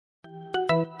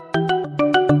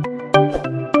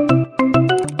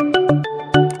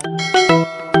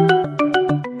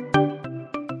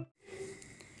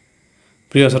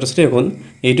প্ৰিয় ছাত্ৰ-ছাত্ৰীসকল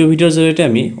এইটো ভিডিঅ'ৰ জৰিয়তে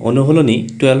আমি অনুশীলনী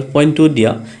 12.2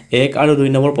 দিয়া 1 আৰু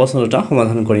 2 নম্বৰ প্ৰশ্ন দুটা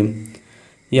সমাধান কৰিম।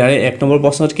 ইয়াৰে 1 নম্বৰ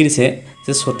প্ৰশ্নত কি দিছে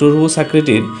যে চতুৰ্ভুজ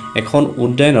আকৃতিৰ এখন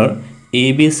উদ্যানৰ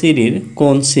ABCD ৰ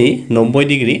কোণ C 90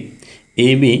 degree,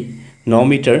 AB 9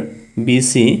 metre,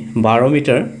 BC 12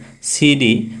 metre, CD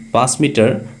 5 metre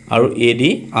আৰু AD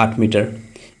 8 মিটাৰ।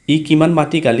 ই কিমান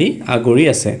মাটিকালি আগুৰি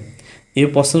আছে? এই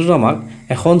প্ৰশ্নটো আমাক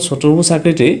এখন চতুৰ্ভুজ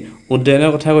আকৃতিৰ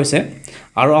উদ্যানৰ কথা কৈছে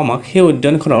আৰু আমাক সেই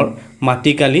উদ্যানখনৰ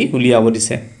মাটিকালি উলিয়াব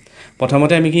দিছে।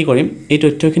 প্ৰথমতে আমি কি কৰিম, এই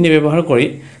তথ্যখিনি ব্যৱহাৰ কৰি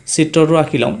চিত্ৰটো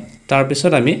আঁকি ল'ম। তাৰ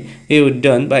পিছত আমি এই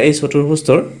উদ্যান বা এই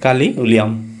চতুৰ্ভুজটোৰ কালি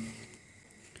উলিয়াম।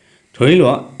 ধৰি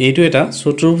লোৱা এইটো এটা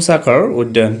চতুৰ্ভুজ আকাৰৰ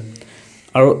উদ্যান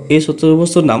আৰু এই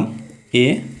চতুৰ্ভুজটোৰ নাম A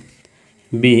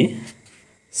B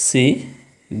C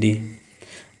D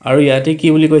আৰু ইয়াতে কি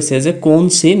বুলি কৈছে যে কোণ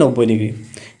C 90 ডিগ্ৰী।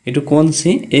 এইটো কোণ C,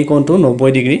 এই কোণটো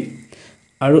 90 ডিগ্ৰী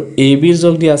আৰু AB ৰ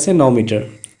জোখ দিয়া আছে 9 মিটাৰ।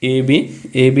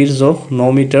 AB ৰ জোখ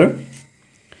 9 মিটাৰ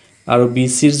আৰু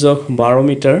BC ৰ জোখ 12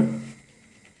 মিটাৰ,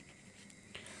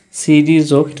 CD ৰ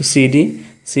জোখ এইটো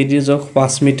CD ৰ জোখ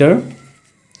 5 মিটাৰ,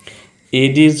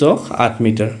 AD ৰ জোখ 8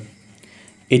 মিটাৰ।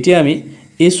 এতিয়া আমি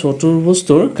এই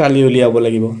চতুৰ্ভুজটোৰ কালি উলিয়াব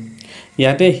লাগিব।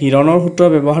 ইয়াতে হিৰণৰ সূত্ৰ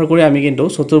ব্যৱহাৰ কৰি আমি কিন্তু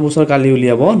চতুৰ্ভুজৰ কালি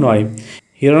উলিয়াব নোৱাৰিম।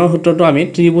 হিৰণৰ সূত্ৰটো আমি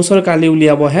ত্ৰিভুজৰ কালি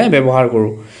উলিয়াবহে ব্যৱহাৰ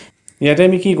কৰোঁ। ইয়াতে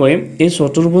আমি কি কৰিম, এই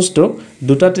চতুৰ্ভুজটোক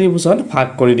দুটা ত্ৰিভুজত ভাগ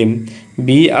কৰি দিম। B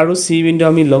আৰু C বিন্দু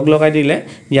আমি লগ লগাই দিলে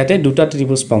ইয়াতে দুটা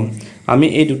ত্ৰিভুজ পাম। আমি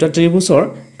এই দুটা ত্ৰিভুজৰ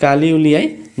কালি উলিয়াই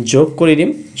যোগ কৰি দিম।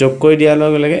 যোগ কৰি দিয়াৰ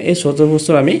লগে লগে এই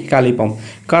চতুৰ্ভুজটোৰ আমি কালি পাম।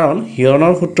 কাৰণ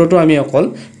হিৰণৰ সূত্ৰটো আমি অকল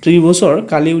ত্ৰিভুজৰ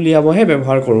কালি উলিয়াবহে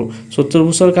ব্যৱহাৰ কৰোঁ।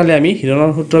 চতুৰ্ভুজৰ কালি আমি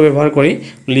হিৰণৰ সূত্ৰ ব্যৱহাৰ কৰি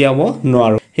উলিয়াব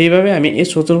নোৱাৰোঁ। সেইবাবে আমি এই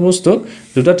চতুৰ্ভুজটোক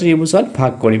দুটা ত্ৰিভুজত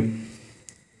ভাগ কৰিম।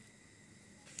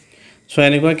 সো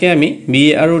এনেকুৱাকৈ আমি B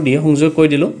আৰু D সংযোগ কৰি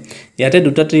দিলোঁ। ইয়াতে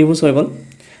দুটা ত্ৰিভুজ হৈ গ'ল।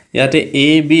 ইয়াতে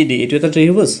ABD এইটো এটা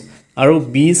ত্ৰিভুজ আৰু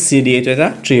BCD এইটো এটা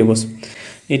ত্ৰিভুজ।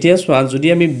 এতিয়া চোৱা, যদি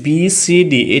আমি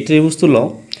BCD এই ত্ৰিভুজটো লওঁ,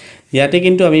 ইয়াতে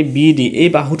কিন্তু আমি BD এই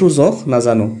বাহুটোৰ জোখ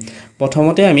নাজানো।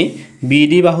 প্ৰথমতে আমি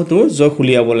BD বাহুটোৰ জোখ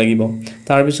উলিয়াব লাগিব।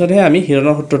 তাৰপিছতহে আমি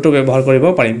হিৰণৰ সূত্ৰটো ব্যৱহাৰ কৰিব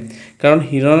পাৰিম। কাৰণ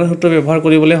হিৰণৰ সূত্ৰ ব্যৱহাৰ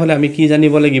কৰিবলৈ হ'লে আমি কি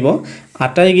জানিব লাগিব,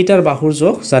 আটাইকেইটাৰ বাহুৰ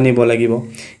জোখ জানিব লাগিব।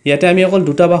 ইয়াতে আমি অকল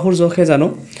দুটা বাহুৰ জোখহে জানো,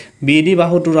 BD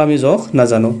বাহুটোৰ আমি জোখ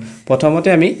নাজানো। প্ৰথমতে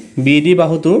আমি BD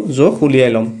বাহুটোৰ জোখ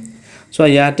উলিয়াই ল'ম। চ'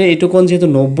 ইয়াতে এইটো কোণ যিহেতু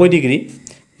 90 ডিগ্ৰী,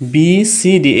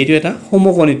 BCD এইটো এটা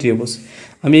সমকোণী ত্ৰিভুজ।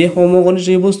 আমি এই সমকোণী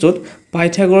ত্ৰিভুজটোত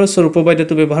পাইথাগোৰাছৰ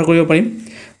উপপাদ্যটো ব্যৱহাৰ কৰিব পাৰিম।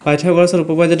 পাইথাগোৰাছৰ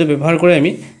উপপাদ্যটো ব্যৱহাৰ কৰি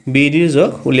আমি BD ৰ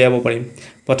জোখ উলিয়াব পাৰিম।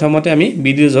 প্ৰথমতে আমি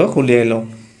BD ৰ জোখ উলিয়াই লওঁ।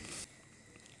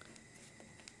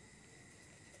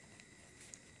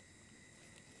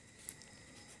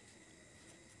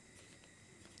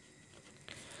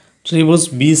 ত্ৰিভুজ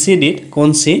BCD ত কোণ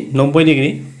C 90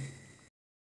 ডিগ্ৰী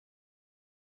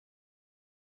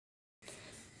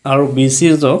আৰু BC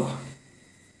ৰ জোখ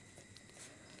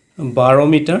 12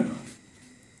 মিটাৰ,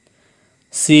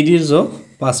 CD ৰ জোখ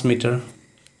 5 মিটাৰ।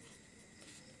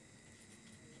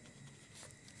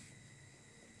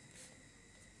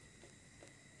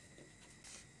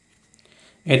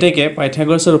 এতেকে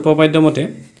পাইথাগোৰাছৰ উপপাদ্য মতে,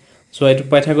 চ' এইটো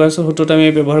পাইথাগোৰাছৰ সূত্ৰটো আমি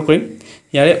ব্যৱহাৰ কৰিম।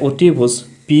 ইয়াৰে অতিভুজ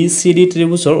BCD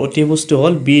ত্ৰিভুজৰ অতিভুজটো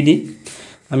হ'ল BD।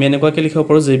 আমি এনেকুৱাকৈ লিখিব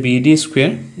পাৰোঁ যে BD স্কুৱেৰ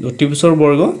অতিভুজৰ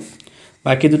বৰ্গ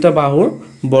বাকী দুটা বাহুৰ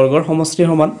বৰ্গৰ সমষ্টিৰ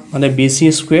সমান, মানে BC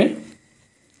square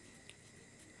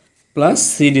plus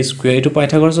CD square. এইটো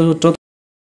পাইথাগোৰাছৰ সূত্ৰত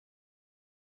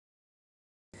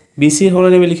BC ৰ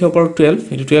সলনি আমি লিখিব পাৰোঁ 12,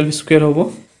 এইটো 12 স্কুৱেৰ হ'ব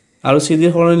আৰু CD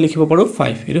ৰ সলনি লিখিব পাৰোঁ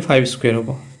 5, এইটো 5 স্কুৱেৰ হ'ব।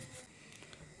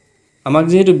 আমাক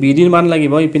যিহেতু BD ৰ মান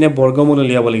লাগিব, ইপিনে বৰ্গমূল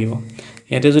উলিয়াব লাগিব।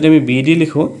 ইয়াতে যদি আমি BD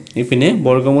লিখোঁ, ইপিনে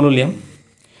বৰ্গমূল উলিয়াম।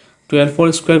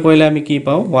 12 স্কুৱেৰ কৰিলে আমি কি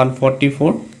পাওঁ,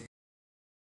 144।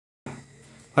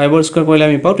 5 স্কুৱেৰ কৰিলে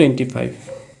আমি পাওঁ 25।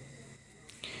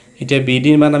 এতিয়া BD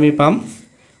ৰ মান আমি পাম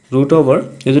 √,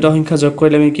 এই দুটা সংখ্যা যোগ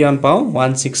কৰিলে আমি কিমান পাওঁ,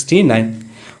 169।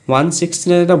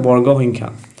 169 এটা বৰ্গ সংখ্যা।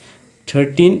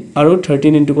 13 আৰু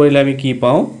 13 ইনটু কৰিলে আমি কি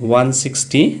পাওঁ,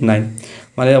 169।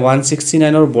 মানে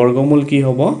 169ৰ বৰ্গমূল কি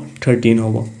হ'ব, 13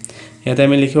 হ'ব। ইয়াতে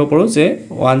আমি লিখিব পাৰোঁ যে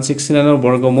 169ৰ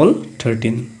বৰ্গমূল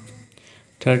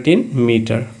 13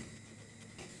 মিটাৰ।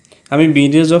 আমি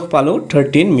BD ৰ জোখ পালোঁ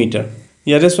 13 মিটাৰ।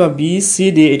 ইয়াতে চোৱা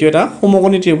BCD এইটো এটা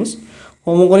সমকোণী ত্ৰিভুজ।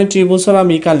 সমকোণী ত্ৰিভুজৰ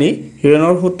আমি কালি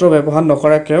হিৰণৰ সূত্ৰ ব্যৱহাৰ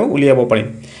নকৰাকৈও উলিয়াব পাৰিম।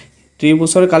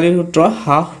 ত্ৰিভুজৰ কালিৰ সূত্ৰ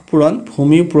হ্ৰাস পূৰণ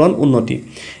ভূমি পূৰণ উন্নতি।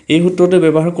 এই সূত্ৰটো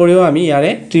ব্যৱহাৰ কৰিও আমি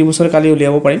ইয়াৰে ত্ৰিভুজৰ কালি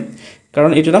উলিয়াব পাৰিম,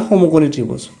 কাৰণ এইটো এটা সমকোণী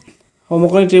ত্ৰিভুজ।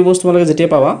 সমকোণী ত্ৰিভুজ তোমালোকে যেতিয়া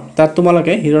পাবা, তাত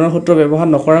তোমালোকে হিৰণৰ সূত্ৰ ব্যৱহাৰ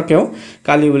নকৰাকৈও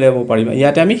কালি উলিয়াব পাৰিবা।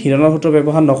 ইয়াতে আমি হিৰণৰ সূত্ৰ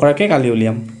ব্যৱহাৰ নকৰাকৈ কালি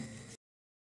উলিয়াম।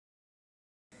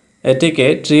 এতেকে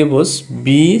ত্ৰিভুজ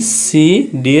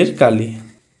BCD ৰ কালি।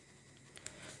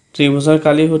 ত্ৰিভুজৰ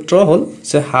কালি সূত্ৰ হ'ল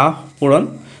যে হাফ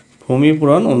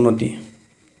পূৰণ উন্নতি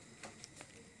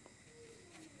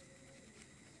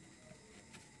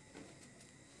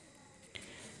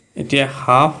এতিয়া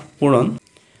হাফ পূৰণ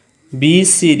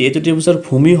BCD এইটো ত্ৰিভুজৰ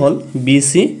ভূমি হল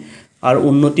BC আৰু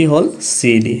উন্নতি হল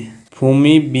CD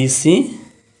ভূমি BC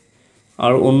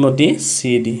আৰু উন্নতি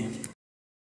CD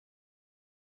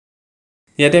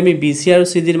ইয়াতে আমি BC আৰু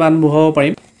CD ৰ মান বহাব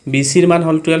পাৰিম BC ৰ মান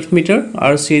হল 12 মিটাৰ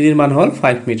আৰু CD ৰ মান হল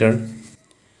 5 মিটাৰ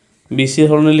BC ৰ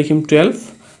হলনে লিখিম 12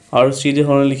 আৰু CD ৰ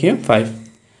হলনে লিখিম 5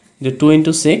 যে 2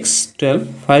 * 6 12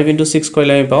 5 * 6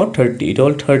 কৰিলে আমি পাও 30 ইট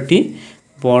হল 30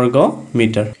 বৰ্গ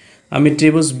মিটাৰ আমি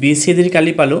ত্ৰিভুজ BCD ৰ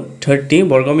কালি পালো 30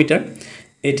 বৰ্গ মিটাৰ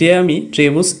এতিয়া আমি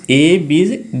ত্ৰিভুজ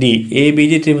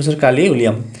ABD ত্ৰিভুজৰ কালি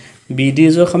উলিয়াম BD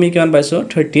জোখ আমি কিমান পাইছো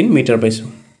 13 মিটাৰ পাইছো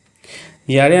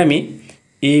ইয়াৰে আমি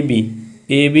AB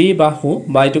বাহু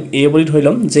বাইটোক A বুলি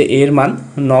ধৰিলম যে A ৰ মান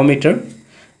 9 মিটাৰ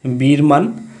B ৰ মান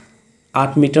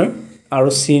 8 মিটাৰ আৰু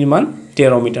C ৰ মান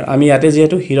 13 মিটাৰ আমি ইয়াতে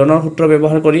যেহেতু হিৰণৰ সূত্ৰ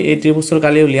ব্যৱহাৰ কৰি এই ত্ৰিভুজৰ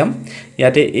কালি উলিয়াম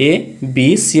ইয়াতে A B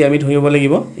C আমি ধৰিব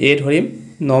লাগিব A ধৰিম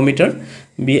 9 মিটাৰ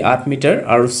B 8 মিটাৰ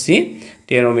আৰু C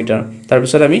 13 মিটাৰ তাৰ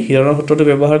পিছত আমি হিৰণৰ সূত্ৰটো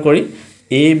ব্যৱহাৰ কৰি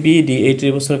ABD এই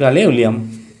ত্ৰিভুজৰ কালি উলিয়াম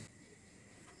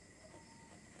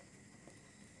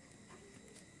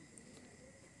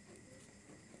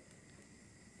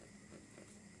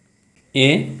A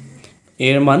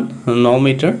এৰ মান 9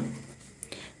 মিটাৰ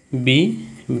B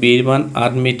ৰ মান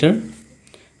 8 মিটাৰ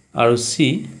আৰু C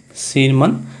ৰ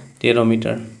মান 13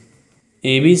 মিটাৰ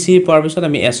ABC পোৱাৰ পিছত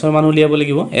আমি S ৰ মান উলিয়াব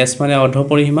লাগিব S মানে অৰ্ধ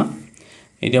পৰিসীমা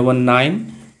এটা হ'ব 9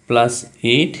 +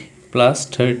 8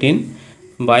 +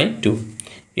 13/2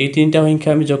 এই তিনটা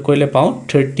সংখ্যা আমি যোগ কৰিলে পাও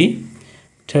 30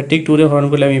 30 2 ৰে হৰণ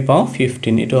কৰিলে আমি পাও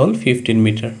 15 এটা হল 15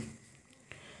 মিটাৰ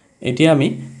এতিয়া আমি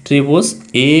ত্ৰিভুজ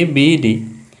ABD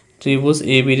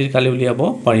ৰ কালি উলিয়াব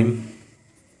পাৰিম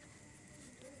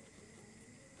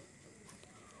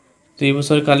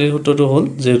ত্ৰিভুজৰ কালিৰ সূত্ৰটো হ'ল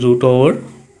যে √/(s)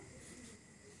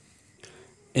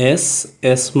 s -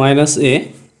 a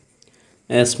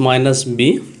s - b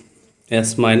s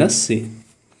 - c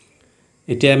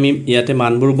এতিয়া আমি ইয়াতে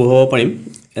মানবোৰ বহাব পাৰিম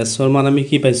s ৰ মান আমি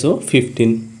কি পাইছো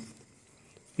 15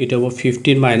 এটা হ'ব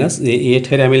 15 - a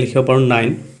ঠাইত আমি লিখিব পাৰো 9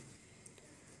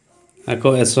 আকৌ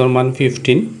s ৰ মান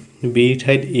 15 b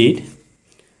ঠাইত 8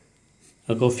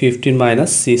 আকৌ 15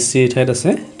 - c ঠাইত আছে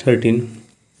 13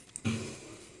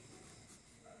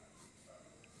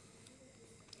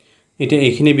 এটা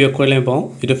এইখিনি বিয়োগ কৰিলে আমি পাও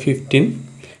এটা 15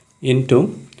 *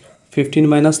 15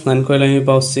 - 9 কৰিলে আমি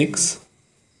পাও 6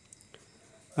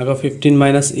 আকৌ 15 -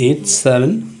 8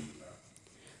 7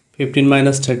 15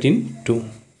 - 13 2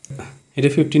 এটা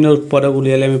 15 ৰ উৎপাদক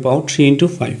উলিয়ালে আমি পাও 3 *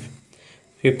 5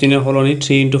 15 ৰ হলনি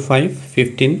 3 * 5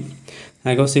 15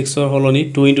 আকৌ 6 ৰ হলনি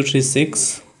 2 * 3 6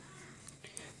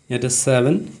 ইয়াতে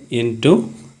 7 * 2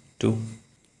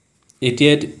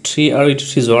 এতিয়া 3 আৰু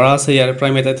 3 জৰা আছে ইয়াৰ পৰা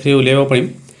আমি এটা 3 উলিয়াব পাৰিম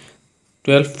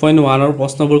 12.1 ৰ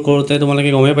প্ৰশ্নবোৰ কৰোতে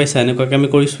তোমালোকে গমে পাইছা এনেকুৱাকৈ আমি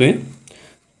কৰিছোৱে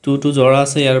 2 জৰা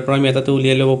আছে ইয়াৰ পৰা আমি এটাটো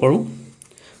উলিয়াই ল'ব পাৰো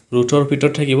ৰুটৰ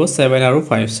ভিতৰত থাকিব 7 আৰু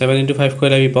 5 7 * 5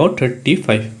 কৰিলে আমি পাও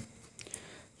 35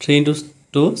 3 *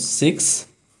 2 6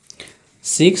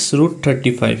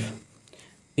 6√35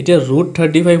 এতিয়া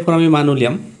 √35 ৰ আমি মান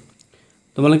উলিয়াম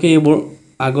তোমালোকে এইবোৰ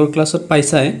আগৰ ক্লাছত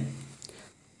পাইছাই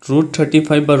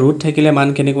 √35 বা ৰুট থাকিলে মান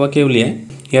কেনেকুৱাকৈ উলিয়ায়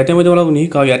ইয়াতে মই তোমালোকক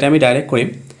নিশিকাও ইয়াতে আমি ডাইৰেক্ট কৰিম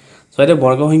সো এটা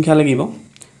বৰ্গ সংখ্যা লাগিব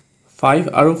 5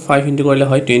 আৰু 5 ইনটু কৰিলে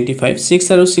হয় 25 6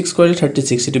 আৰু 6 কৰিলে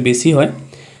 36 এটো বেছি হয়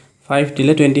 5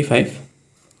 দিলে 25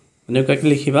 এনেকুৱাকৈ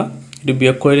লিখিবা এটো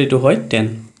বিয়োগ কৰিলে এটো হয় 10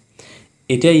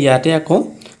 এতিয়া ইয়াতে আকৌ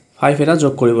 5 এটা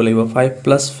যোগ কৰিব লাগিব 5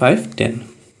 + 5 10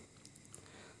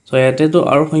 সো ইয়াতে তো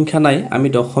আৰু সংখ্যা নাই আমি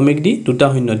দশমিক দি দুটা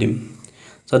শূন্য দিম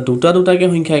সো দুটাকে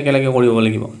সংখ্যা একেলগে কৰিব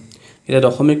লাগিব এটা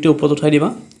দশমিকটো ওপৰত উঠাই দিবা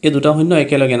এই দুটা শূন্য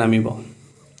একেলগে নামিব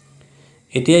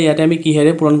এতিয়া ইয়াতে আমি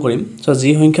কিহেৰে পূৰণ কৰিম সো যি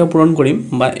সংখ্যা পূৰণ কৰিম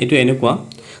বা এটো এনেকুৱা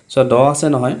সো 10 আছে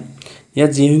নহয়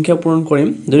ইয়াত যি সংখ্যা পূৰণ কৰিম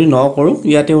যদি 9 কৰো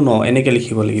ইয়াতেও 9 এনেকৈ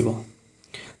লিখিব লাগিব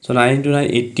সো 9 * 9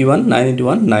 81 9 *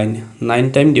 1 9 9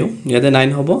 টাইম দিও ইয়াতে 9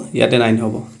 হ'ব ইয়াতে 9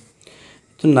 হ'ব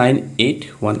তো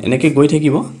 981 এনেকৈ গৈ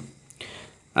থাকিব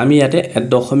আমি ইয়াতে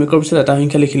দশমিকৰ পিছত এটা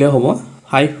সংখ্যা লিখিলে হ'ব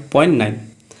 5.9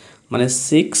 মানে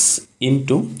 6 *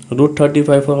 √35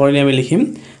 ৰ কাৰণে আমি লিখিম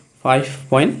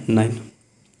 5.9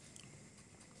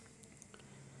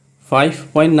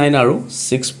 5.9 আৰু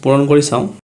 6 পূৰণ কৰি চাও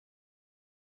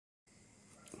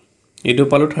এটো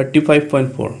পালো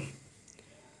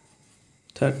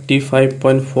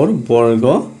 35.4 বৰ্গ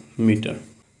মিটাৰ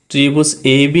ত্ৰিভুজ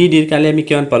ABD ৰ কালি আমি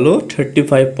কিমান পালো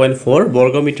 35.4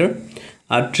 বৰ্গ মিটাৰ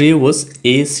আৰু ত্ৰিভুজ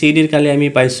ACD ৰ কালি আমি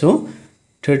পাইছো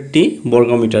 30 বৰ্গ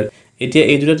মিটাৰ এতিয়া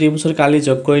এই দুটা ত্ৰিভুজৰ কালি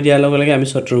যোগ কৰি দিয়াৰ লগে লগে আমি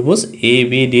চতুৰ্ভুজ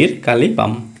ABD ৰ কালি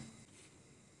পাম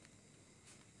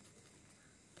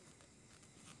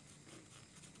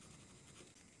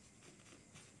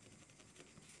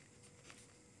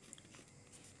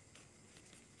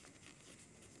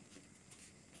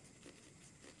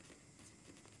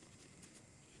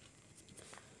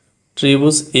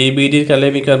ত্ৰিভুজ ABDৰ কালি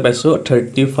আমি কিমান পাইছোঁ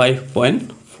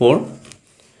 35.4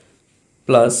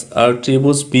 প্লাছ আৰু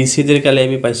ত্ৰিভুজ BCDৰ কালি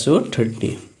আমি পাইছোঁ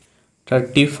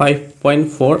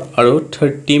 35.4 আৰু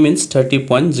 30 মিন্স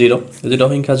 30.0 দুটা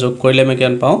সংখ্যা যোগ কৰিলে আমি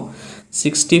কিমান পাওঁ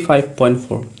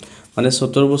 65.4 মানে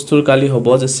চতুৰ্ভুজটোৰ কালি হ'ব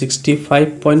যে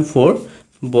 65.4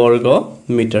 বৰ্গ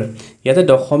মিটাৰ ইয়াতে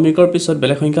দশমিকৰ পিছত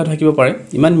বেলেগ সংখ্যা থাকিব পাৰে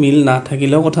ইমান মিল না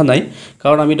থাকিলেও কথা নাই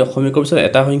কাৰণ আমি দশমিকৰ পিছত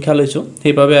এটা সংখ্যা লৈছো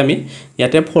সেইভাবে আমি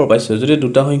ইয়াতে 4 পাইছো যদি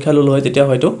দুটা সংখ্যা ললো হয় তেতিয়া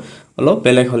হয়তো অলপ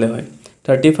বেলেগ হলে হয়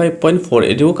 35.4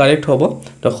 এটো কাৰেক্ট হ'ব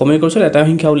দশমিকৰ পিছত এটা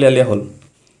সংখ্যা উলিয়ালে হ'ল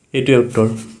এটো উত্তৰ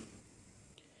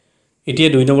এতিয়া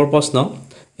 2 নম্বৰ প্ৰশ্ন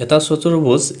এটা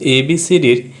চতুৰ্ভুজ ABCD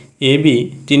ৰ AB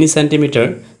 3 cm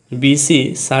BC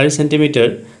 4 cm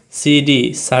CD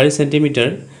 4 cm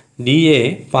DA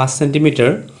 5 cm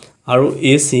আৰু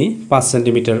AC 5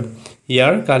 cm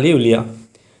ইয়াৰ কালি উলিয়া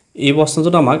এই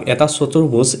প্ৰশ্নটোত আমাক এটা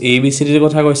চতুৰ্ভুজ ABCD ৰ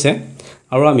কথা কৈছে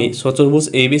আৰু আমি চতুৰ্ভুজ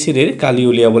ABCD ৰ কালি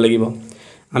উলিয়াব লাগিব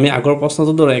আমি আগৰ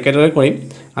প্ৰশ্নটোৰ দৰে একেদৰে কৰিম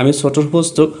আমি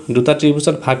চতুৰ্ভুজটোক দুটা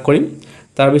ত্ৰিভুজত ভাগ কৰিম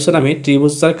তাৰ পিছত আমি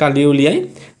ত্ৰিভুজৰ কালি উলিয়াই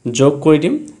যোগ কৰি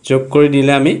দিম যোগ কৰি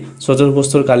দিলে আমি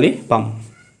চতুৰ্ভুজৰ কালি পাম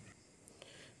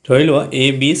ধৰি লোৱা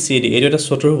ABCD এইটো এটা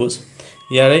চতুৰ্ভুজ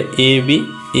ইয়াৰে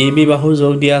AB বাহুৰ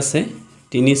যোগ দিয়া আছে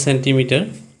 3 cm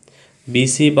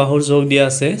BC বাহুৰ যোগ দিয়া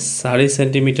আছে 4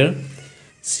 cm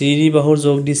CD বাহুৰ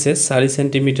যোগ দিছে 4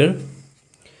 cm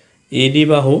AD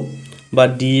বাহু বা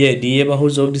DA বাহুৰ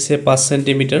যোগ দিছে 5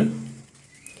 cm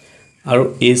আৰু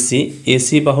AC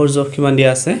বাহুৰ যোগ কিমান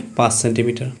দিয়া আছে 5 cm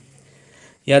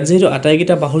ইয়াত যেটো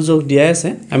আটাইকিটা বাহুৰ যোগ দিয়া আছে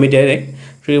আমি ডাইৰেক্ট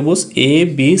ত্ৰিভুজ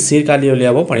ABC ৰ কালি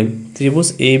উলিয়াব পাৰিম ত্ৰিভুজ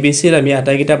ABC ৰ আমি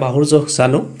আটাইকিটা বাহুৰ যোগ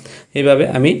জানো সেইভাবে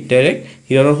আমি ডাইৰেক্ট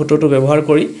হিৰণৰ সূত্ৰটো ব্যৱহাৰ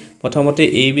কৰি প্ৰথমতে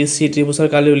ABC ত্ৰিভুজৰ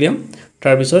কালি উলিয়াম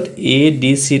তাৰ পিছত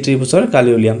ADC ত্ৰিভুজৰ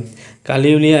কালি উলিয়াম কালি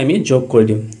উলিয়াই আমি যোগ কৰি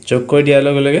দিম যোগ কৰি দিয়াৰ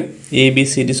লগে লগে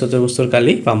ABCD চতুৰ্ভুজৰ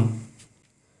কালি পাম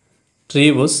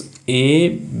ত্ৰিভুজ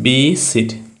ABC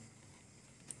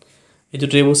এটো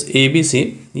ত্ৰিভুজ ABC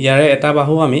ইয়াৰে এটা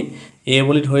বাহু আমি A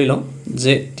বুলি ধৰি লওঁ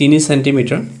যে 3 cm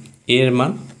A ৰ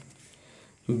মান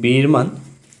B ৰ মান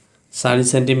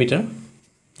 4 cm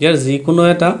ইয়াৰ যিকোনো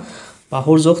এটা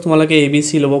বাহুৰ যোগ তোমালকে ABC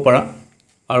ল'ব পাৰা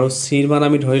আৰু C ৰ মান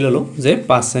আমি ধৰি ললো যে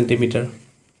 5 cm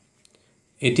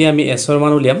এতিয়া আমি S ৰ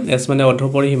মান উলিয়াম S মানে অৰ্ধ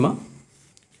পৰিসীমা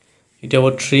এটা হ'ব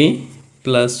 3 +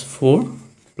 4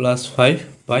 + 5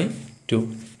 by 2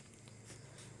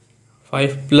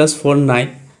 5 + 4 9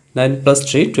 9 +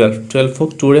 3 12 12 ক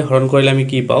 2 ৰে হৰণ কৰিলে আমি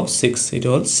কি পাও 6 এটা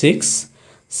হ'ল 6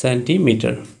 cm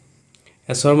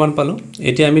S ৰ মান পালো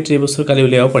এতিয়া আমি ত্ৰিভুজৰ কালি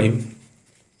উলিয়াব পাৰিম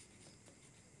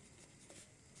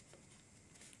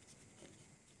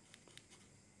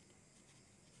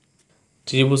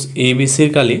ত্ৰিভুজ ABC ৰ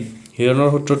কালি হিৰণৰ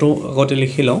সূত্ৰটো আগতে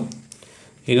লিখি লওঁ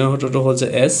হিৰণৰ সূত্ৰটো হ'ল যে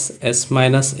S - A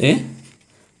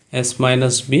S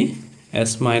 - B S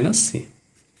 - C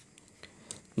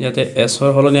ইয়াতে S ৰ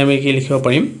হলনি আমি কি লিখিব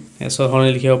পাৰিম S ৰ হলনি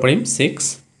লিখিব পাৰিম 6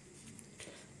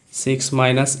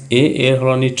 - A ৰ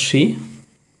হলনি 3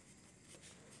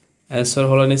 S ৰ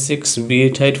হলনি 6 B ৰ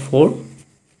ঠাইত 4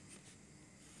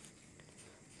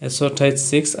 S ৰ ঠাইত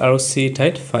 6 আৰু C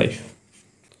ঠাইত 5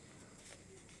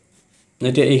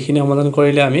 এতিয়া এইখিনি সমাধান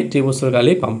কৰিলে আমি ত্ৰিভুজৰ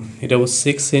কালি পাম এটা হ'ব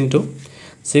 6 * 6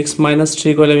 -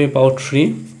 3 কৰিলে আমি পাও 3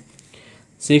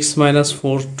 6 -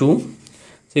 4 2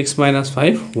 6 -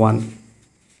 5 1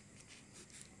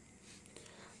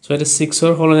 সো এটা 6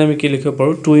 ৰ হলনি আমি কি লিখিব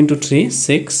পাৰো 2 * 3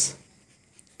 6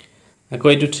 আকৌ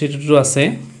এইটো 3 টো আছে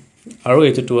আৰু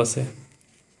এইটো 2 আছে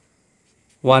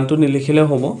 1 টো নিলিখিলে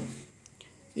হ'ব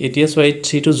এতিয়া সো এই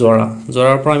 3 টো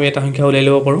জৰাৰ পৰা আমি এটা সংখ্যা উলাই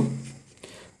লব পাৰো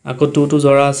আকৌ 2 টো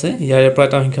জৰা আছে ইয়াৰে পৰা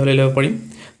এটা সংখ্যা উলাই লব পাৰিম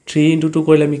 3 * 2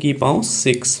 কৰিলে আমি কি পাও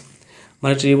 6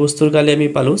 মানে ত্ৰিভুজটোৰ কালি আমি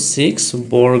পালো 6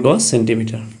 বৰ্গ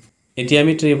সেন্টিমিটাৰ এতিয়া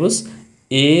আমি ত্ৰিভুজ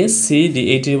ACD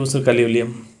এই ত্ৰিভুজৰ কালি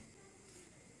উলিয়াম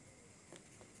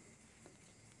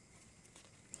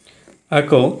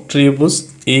আকৌ ত্ৰিভুজ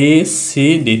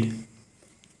ACD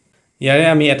ইয়াৰে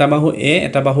আমি এটা বাহু A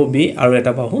এটা বাহু B আৰু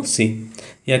এটা বাহু C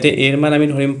ইয়াতে A ৰ মান আমি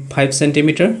ধৰিম 5 cm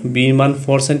B ৰ মান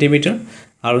 4 cm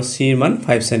আৰু C ৰ মান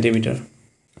 5 cm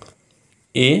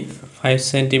A 5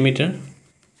 cm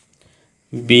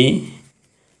B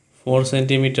 4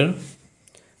 cm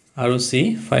আৰু C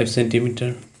 5 cm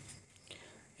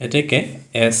এতেকে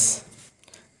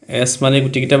S মানে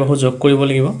গুটিকিটা বাহু যোগ কৰিব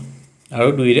লাগিব আৰু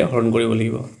 2 ৰে হৰণ কৰিব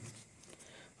লাগিব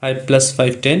 5 +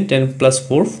 5 10 10 +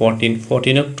 4 14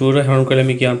 14 ক 2 ৰে হৰণ কৰিলে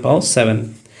আমি কিমান পাও 7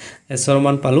 S ৰ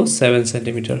মান পালো 7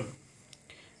 cm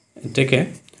এতেকে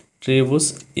ত্ৰিভুজ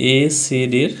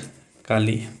ACD ৰ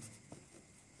কালি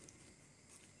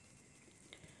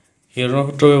হিৰণৰ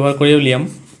সূত্ৰ ব্যৱহাৰ কৰি উলিয়াম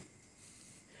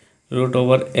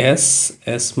 √/s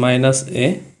S - A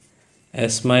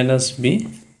S minus B,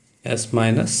 S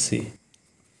minus C.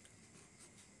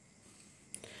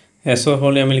 S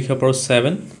হলে আমি লিখিব পাৰো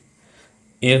 7,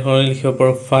 A হলে লিখিব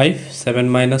পাৰো 5, 7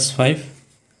 minus 5,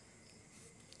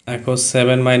 আকৌ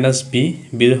 7 minus B,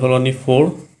 B হলনি 4,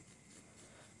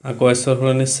 আকৌ S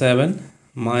হলনি 7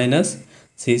 minus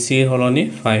C, C হলনি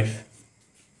 5.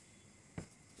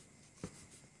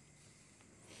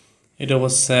 It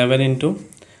was 7 into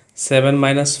 7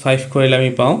 minus 5 কৰিলে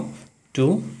আমি পাওঁ 2,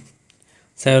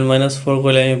 7 minus 4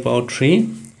 কৰিলে আমি পাওঁ 3,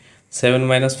 7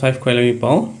 minus 5 কৰিলে আমি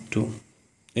পাওঁ 2.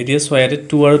 এতিয়া চোৱা ইয়াতে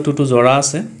 2 আৰু 2 টো জৰা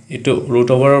আছে, এইটো ৰুট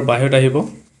ওভাৰৰ বাহিৰত আহিব,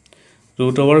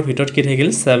 ৰুট ওভাৰৰ ভিতৰত কি থাকিল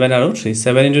 7 আৰু 3,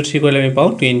 7 into 3 কৰিলে আমি পাওঁ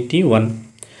 21.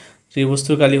 এই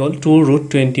বস্তুৰ কালি হ'ল 2 root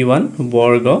 21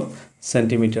 বৰ্গ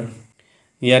সেন্টিমিটাৰ.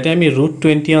 ইয়াতে আমি root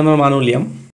 21 ৰ মান উলিয়াম,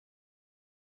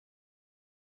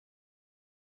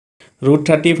 root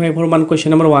 35 ৰ মান কোৱেশ্চন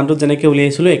নম্বৰ 1 টো যেনেকৈ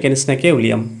উলিয়াইছিলো একে নিচিনাকৈ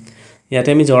উলিয়াম. ইয়াতে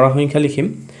আমি জৰা সংখ্যা লিখিম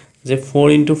যে 4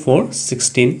 into 4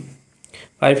 16,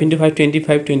 5 into 5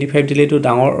 25, 25 দিলে তো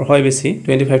ডাঙৰ হয় বেছি,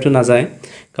 25 টো না যায়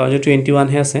কাৰণ যে 21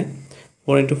 হে আছে.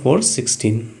 4 into 4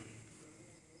 16,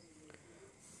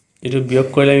 এটো বিয়োগ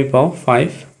কৰিলে আমি পাওঁ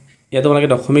 5. ইয়াতে তোমালোকে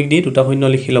দশমিক দি দুটা শূন্য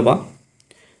লিখি লবা.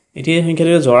 এতিয়া এই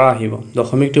সংখ্যাটো জৰা আহিব,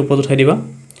 দশমিকটো ওপৰত উঠাই দিবা,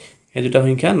 এই দুটা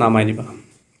সংখ্যা নামাই দিবা.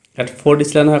 ইয়াত 4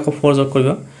 দিছিলা নহয়, আকৌ 4 যোগ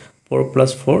কৰিবা, 4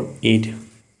 plus 4 8.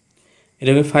 এটা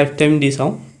আমি 5 টাইম দি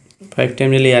চাওঁ, 5 টাইম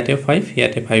দিলে ইয়াতে 5,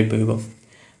 ইয়াতে 5 বহিব.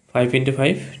 5 into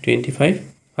 5 25,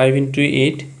 5 into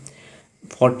 8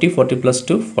 40, 40 plus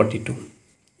 2 42.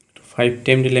 5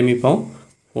 টাইম দিলে আমি পাওঁ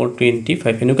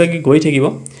 425. এনেকুৱা কি গৈ থাকিব,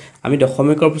 আমি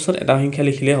দশমিকৰ পিছত এটা সংখ্যা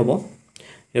লিখিলে হ'ব.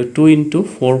 2 into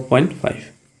 4.5.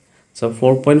 So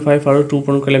 4.5 আৰু 2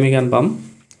 পূৰণ কৰিলে আমি কিমান পাম,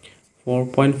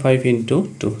 4.5 into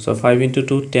 2. So 5 into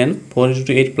 2 10, 4 into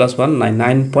 2 8 plus 1 9,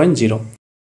 9.0.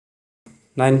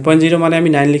 9.0 মানে আমি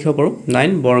 9 লিখিব পাৰো,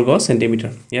 9 বৰ্গ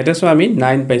সেন্টিমিটাৰ. ইয়াতে সো আমি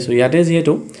 9 পাইছো. ইয়াতে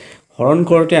যেহেতু হৰণ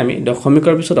কৰোতে আমি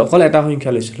দশমিকৰ পিছত অকল এটা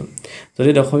সংখ্যা লৈছিলো,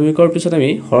 যদি দশমিকৰ পিছত আমি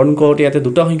হৰণ কৰোতে ইয়াতে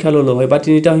দুটা সংখ্যা ললো হয় বা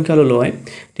তিনিটা সংখ্যা ললো হয়,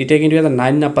 তেতিয়া কিন্তু এটা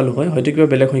 9 নাপালো হয়, হয়তো কিবা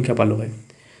বেলেগ সংখ্যা পালো হয়.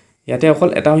 ইয়াতে অকল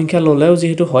এটা সংখ্যা ললেও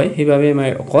যেহেতু হয়, সেইভাবে আমি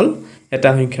অকল এটা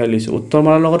সংখ্যা লৈছো. উত্তৰ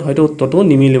মানৰ লগত হয়তো উত্তৰটো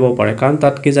নিমিলিব পাৰে, কাৰণ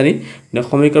তাত কি জানি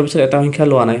দশমিকৰ পিছত এটা সংখ্যা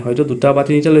লোৱা নাই, হয়তো দুটা বা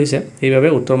তিনিটা লৈছে, সেইভাবে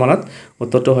উত্তৰ মানত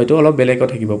উত্তৰটো হয়তো অলপ বেলেগকৈ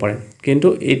থাকিব পাৰে, কিন্তু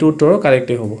এইটো উত্তৰৰ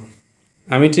কাৰেক্টে হ'ব.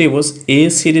 আমি ত্ৰিভুজ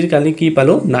ACD ৰ কালি কি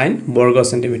পালো 9 বৰ্গ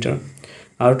সেন্টিমিটাৰ,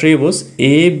 আৰু ত্ৰিভুজ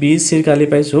ABC ৰ কালি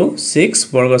পাইছো 6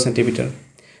 বৰ্গ সেন্টিমিটাৰ.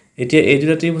 এতিয়া এই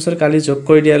দুটা ত্ৰিভুজৰ কালি যোগ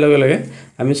কৰি দিয়াৰ লগে লগে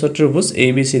আমি ত্ৰিভুজ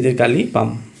ABCD ৰ কালি পাম.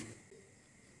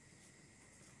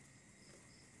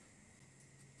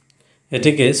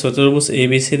 এটিকে চতুৰ্ভুজ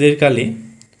ABCD ৰ কালি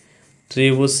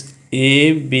ত্ৰিভুজ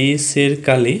ABC ৰ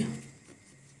কালি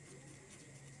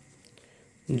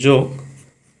যোগ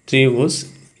ত্ৰিভুজ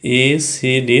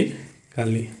ACD ৰ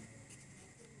কালি.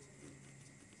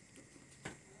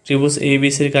 ত্ৰিভুজ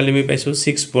ABC ৰ কালি আমি পাইছো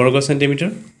 6 বৰ্গ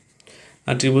সেন্টিমিটাৰ,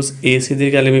 আৰু ত্ৰিভুজ ACD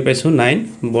ৰ কালি আমি পাইছো 9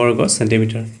 বৰ্গ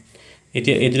সেন্টিমিটাৰ.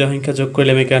 এতিয়া এই দুটা সংখ্যা যোগ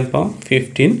কৰিলে আমি কিমান পাওঁ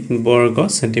 15 বৰ্গ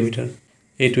সেন্টিমিটাৰ.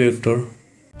 এইটোৱে উত্তৰ.